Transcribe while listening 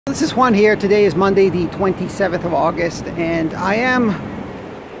This is Juan here. Today is Monday the 27th of August, and I am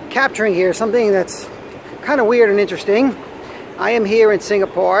capturing here something that's kind of weird and interesting. I am here in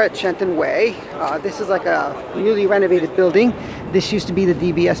Singapore at Shenton Way. This is like a newly renovated building. This used to be the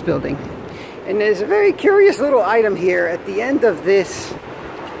DBS building. And there's a very curious little item here at the end of this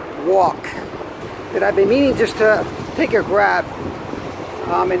walk that I've been meaning just to take a grab.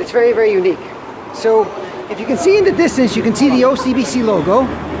 And it's very, very unique. So if you can see in the distance, you can see the OCBC logo.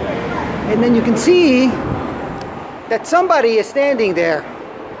 And then you can see that somebody is standing there.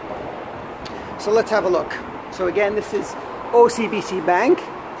 So let's have a look. So again, this is OCBC Bank.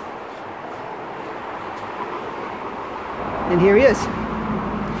 And here he is.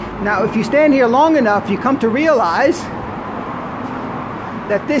 Now, if you stand here long enough, you come to realize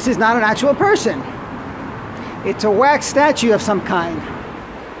that this is not an actual person. It's a wax statue of some kind.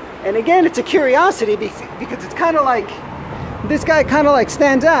 And again, it's a curiosity because it's kind of like, this guy kind of like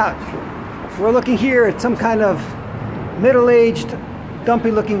stands out. We're looking here at some kind of middle-aged,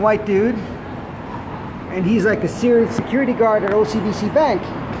 dumpy looking white dude. And he's like a security guard at OCBC Bank,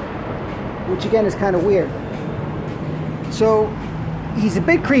 which again is kind of weird. So he's a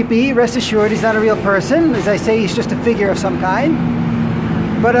bit creepy, rest assured he's not a real person. As I say, he's just a figure of some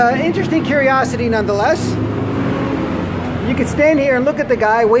kind. But interesting curiosity nonetheless. You could stand here and look at the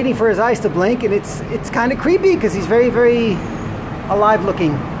guy waiting for his eyes to blink, and it's kind of creepy because he's very, very alive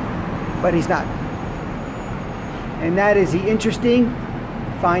looking, but he's not. And that is the interesting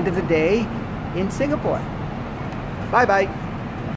find of the day in Singapore. Bye-bye.